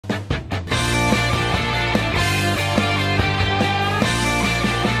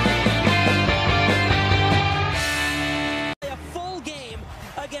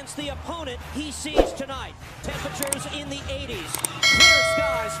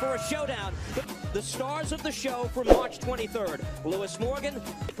showdown. The stars of the show from March 23rd. Lewis Morgan,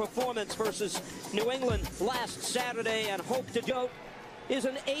 performance versus New England last Saturday, and Hope to Goat is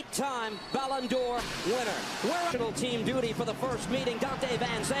an 8-time Ballon d'Or winner. We're team duty for the first meeting. Dante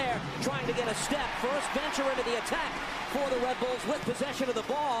Van Zyre trying to get a step. First venture into the attack for the Red Bulls with possession of the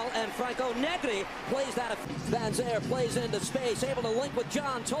ball, and Franco Negri plays that. Van Zyre plays into space, able to link with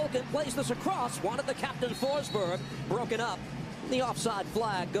John Tolkien, plays this across, wanted the captain Forsberg, broken up. The offside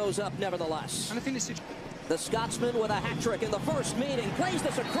flag goes up nevertheless. And I think this is the Scotsman with a hat-trick in the first meeting, plays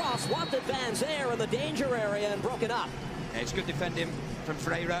this across, wanted Van Zyre in the danger area and broken up. Yeah, it's good defending from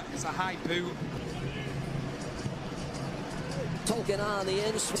Ferreira. It's a high boot. Tolkien on the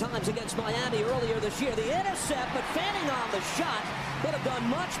ends times against Miami earlier this year. The intercept, but fanning on the shot. Could have done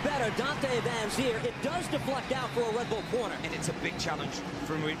much better. Dante Van Zyre. It does deflect out for a Red Bull corner. And it's a big challenge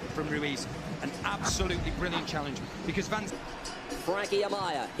from Ruiz. An absolutely brilliant challenge. Because Frankie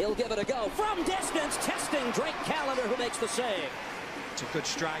Amaya, he'll give it a go. From distance, testing Drake Callender, who makes the save. It's a good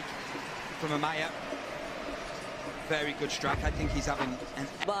strike from Amaya. Very good strike. I think he's having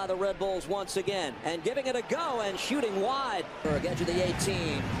by the Red Bulls once again, and giving it a go and shooting wide. Edge of the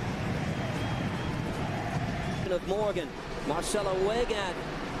 18 of Morgan. Marcelo Weigand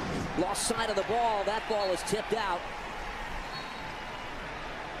lost sight of the ball. That ball is tipped out.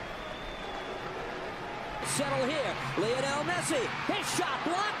 Settle here. Lionel Messi. His shot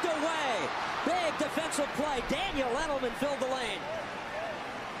blocked away. Big defensive play. Daniel Edelman filled the lane.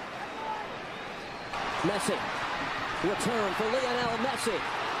 Messi. Return for Lionel Messi.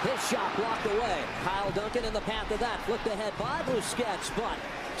 His shot blocked away. Kyle Duncan in the path of that. Flipped ahead by Busquets, but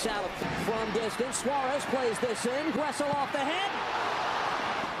Salah from distance. Suarez plays this in. Gressel off the head.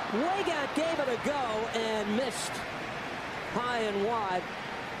 Weigand gave it a go and missed high and wide.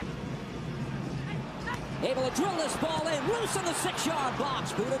 Able to drill this ball in. Loose in the 6-yard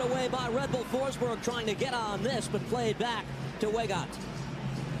box. Booted away by Red Bull. Forsberg trying to get on this, but played back to Weigand.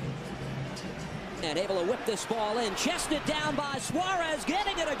 And able to whip this ball in. Chested down by Suarez.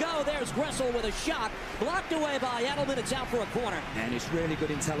 Getting it a go. There's Gressel with a shot. Blocked away by Edelman. It's out for a corner. And it's really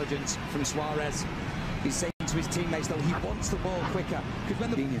good intelligence from Suarez. He's saying to his teammates, though, he wants the ball quicker. Because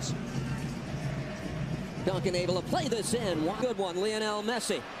when the genius. Duncan able to play this in. One good one. Lionel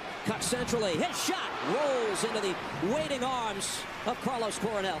Messi. Cut centrally. His shot rolls into the waiting arms of Carlos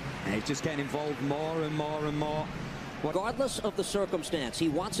Coronel. And he's just getting involved more and more and more. Regardless of the circumstance, he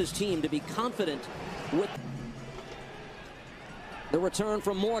wants his team to be confident with the return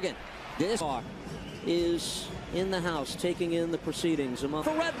from Morgan. This is in the house, taking in the proceedings. For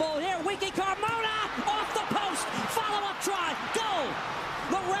Red Bull here, Wiki Carmona off the post. Follow-up try. Goal!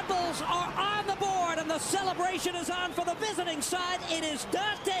 The Red Bulls are on the board, and the celebration is on for the visiting side. It is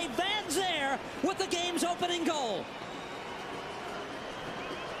Dante Van Zyre with the game's opening goal.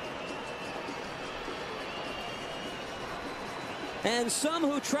 And some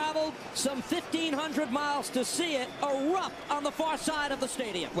who traveled some 1,500 miles to see it erupt on the far side of the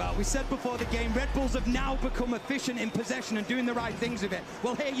stadium. Well, we said before the game, Red Bulls have now become efficient in possession and doing the right things with it.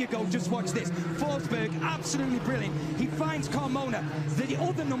 Well, here you go. Just watch this. Forsberg, absolutely brilliant. He finds Carmona, the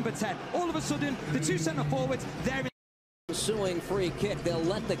other number 10. All of a sudden, the two centre forwards, they're ensuing free kick. They'll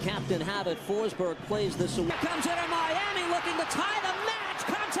let the captain have it. Forsberg plays this away. Here comes Inter Miami looking to tie the match.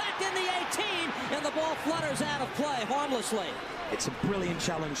 Contact in the 18, and the ball flutters out of play harmlessly. It's a brilliant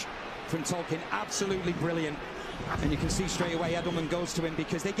challenge from Tolkien, absolutely brilliant. And you can see straight away Edelman goes to him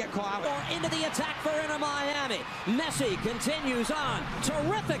because they get caught out. Or into the attack for Inter Miami. Messi continues on.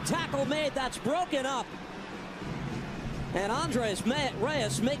 Terrific tackle made. That's broken up. And Andres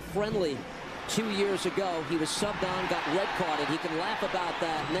Reyes make friendly 2 years ago. He was subbed on, got red carded. He can laugh about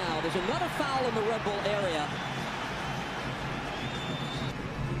that now. There's another foul in the Red Bull area.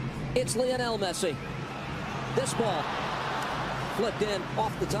 It's Lionel Messi. This ball flipped in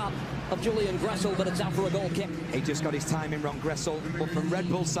off the top of Julian Gressel, but it's out for a goal kick. He just got his timing wrong, Gressel. But from Red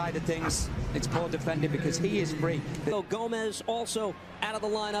Bull's side of things, it's poor defending because he is free. So Gomez also out of the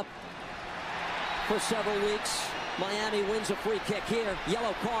lineup for several weeks. Miami wins a free kick here.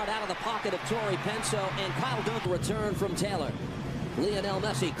 Yellow card out of the pocket of Torrey Penso, and Kyle Duncan return from Taylor. Lionel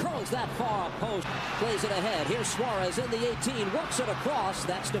Messi curls that far post, plays it ahead. Here's Suarez in the 18, works it across.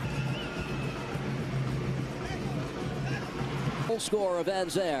 That's the full score of Van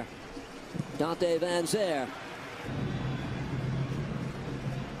Zyre. Dante Van Zyre.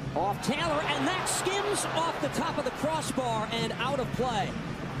 Off Taylor, and that skims off the top of the crossbar and out of play.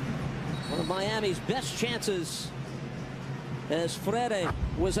 One of Miami's best chances as Freire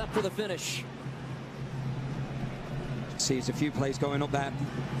was up for the finish. Sees a few plays going up there.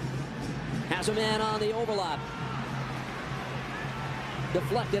 Has a man on the overlap.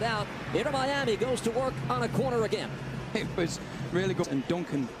 deflected out. Inter Miami goes to work on a corner again. It was really good. And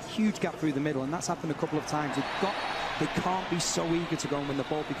Duncan, huge gap through the middle, and that's happened a couple of times. They can't be so eager to go and win the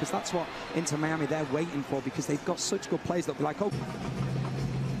ball, because that's what Inter Miami, they're waiting for, because they've got such good players that be like, oh.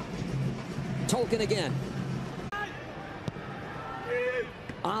 Tolkien again.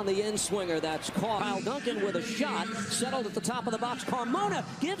 On the in-swinger, that's caught. Kyle Duncan with a shot, settled at the top of the box. Carmona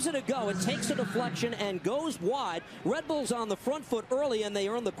gives it a go. It takes a deflection and goes wide. Red Bulls on the front foot early, and they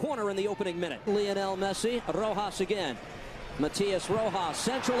earn the corner in the opening minute. Lionel Messi, Rojas again. Matias Rojas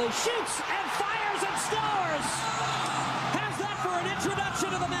centrally shoots and fires and scores! Has that for an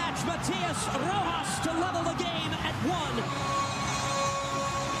introduction to the match. Matias Rojas to level the game at 1.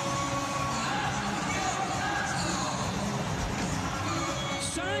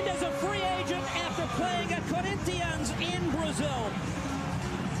 Signed as a free agent after playing at Corinthians in Brazil.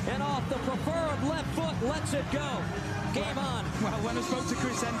 And off the preferred left foot, lets it go. Game on. Well, when I spoke to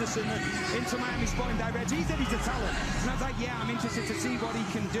Chris Henderson into Miami Sporting Direct, he said he's a talent. And I was like, yeah, I'm interested to see what he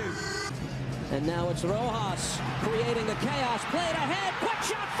can do. And now it's Rojas creating the chaos. Played ahead. Quick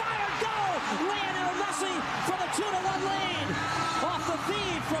shot fired. Goal. Lionel Messi for the 2-1 lead. Off the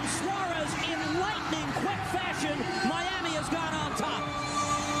feed from Suarez in lightning quick fashion. Miami has gone on top.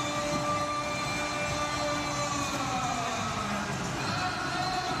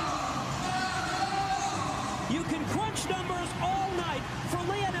 You can crunch numbers all night for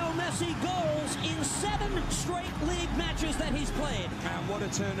Lionel Messi goals in 7 straight league matches that he's played. And what a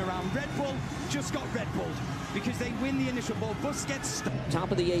turnaround. Red Bull just got Red Bulled because they win the initial ball. Busquets.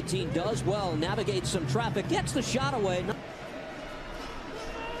 Top of the 18 does well, navigates some traffic, gets the shot away.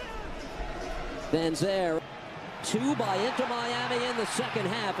 Benzere. 2 by Inter Miami in the second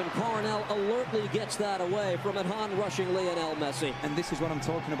half, and Coronel alertly gets that away from an on-rushing Lionel Messi. And this is what I'm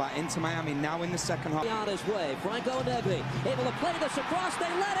talking about. Inter Miami now in the second half. On his way, Franco Negri able to play this across. They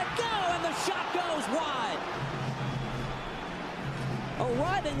let it go, and the shot goes wide.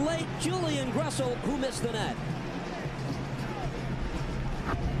 Arriving late, Julian Gressel, who missed the net.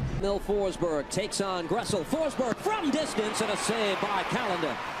 Mil Forsberg takes on Gressel. Forsberg from distance, and a save by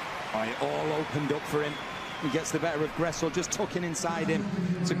Callender. It all opened up for him. He gets the better of Gressel, just tucking inside him.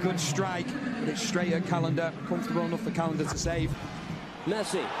 It's a good strike, but it's straight at Callender. Comfortable enough for Callender to save.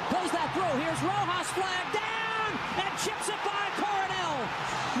 Messi plays that through. Here's Rojas, flag down, and chips it by Coronel.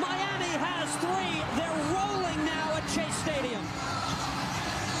 Miami has 3. They're rolling now at Chase Stadium.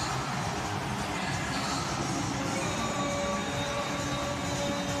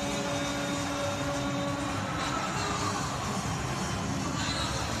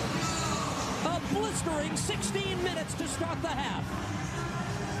 Blistering 16 minutes to start the half.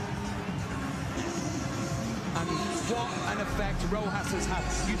 And what an effect Rojas has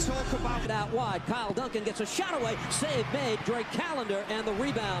had. You talk about it out wide. Kyle Duncan gets a shot away. Save made. Drake Callender, and the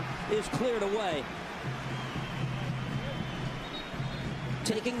rebound is cleared away.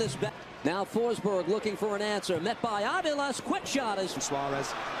 Taking this back. Now Forsberg looking for an answer. Met by Avilas. Quick shot is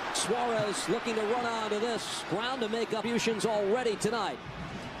Suarez. Suarez looking to run onto this ground to make up contributions already tonight.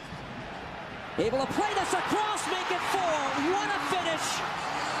 Able to play this across, make it 4. What a finish.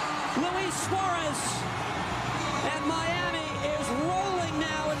 Luis Suarez. And Miami is rolling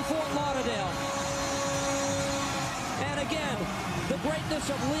now in Fort Lauderdale. And again, the greatness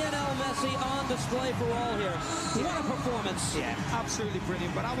of Lionel Messi on display for all here. What a performance. Yeah, absolutely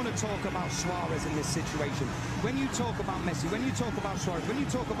brilliant. But I want to talk about Suarez in this situation. When you talk about Messi, when you talk about Suarez, when you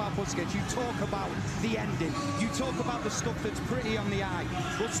talk about Busquets, you talk about the ending. You talk about the stuff that's pretty on the eye.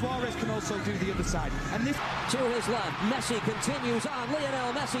 But Suarez can also do the other side. And this to his left, Messi continues on.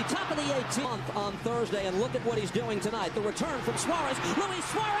 Lionel Messi, top of the 18th on Thursday, and look at what he's doing tonight. The return from Suarez. Luis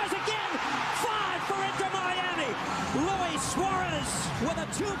Suarez again. 5 for Inter Miami. Luis Suarez with a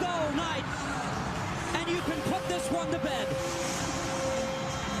 2-goal night, and you can put this one to bed.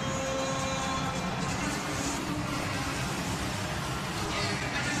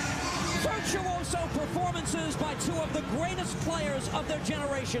 Virtuoso performances by 2 of the greatest players of their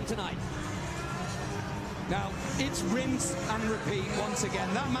generation tonight. Now, it's rinse and repeat once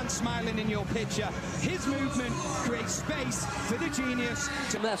again. That man smiling in your picture. His movement creates space for the genius.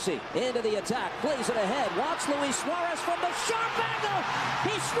 To Messi, into the attack, plays it ahead, wants Luis Suarez from the sharp angle.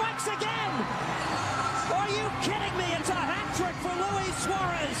 He strikes again. Are you kidding me? It's a hat trick for Luis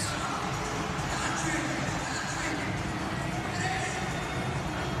Suarez.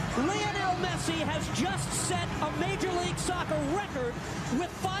 Lionel Messi has just set a Major League Soccer record with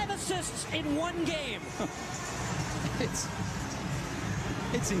 5 assists in 1 game.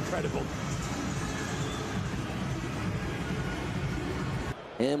 It's incredible.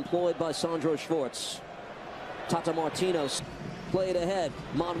 Employed by Sandro Schwartz. Tata Martino's played ahead.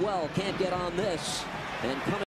 Manuel can't get on this. And coming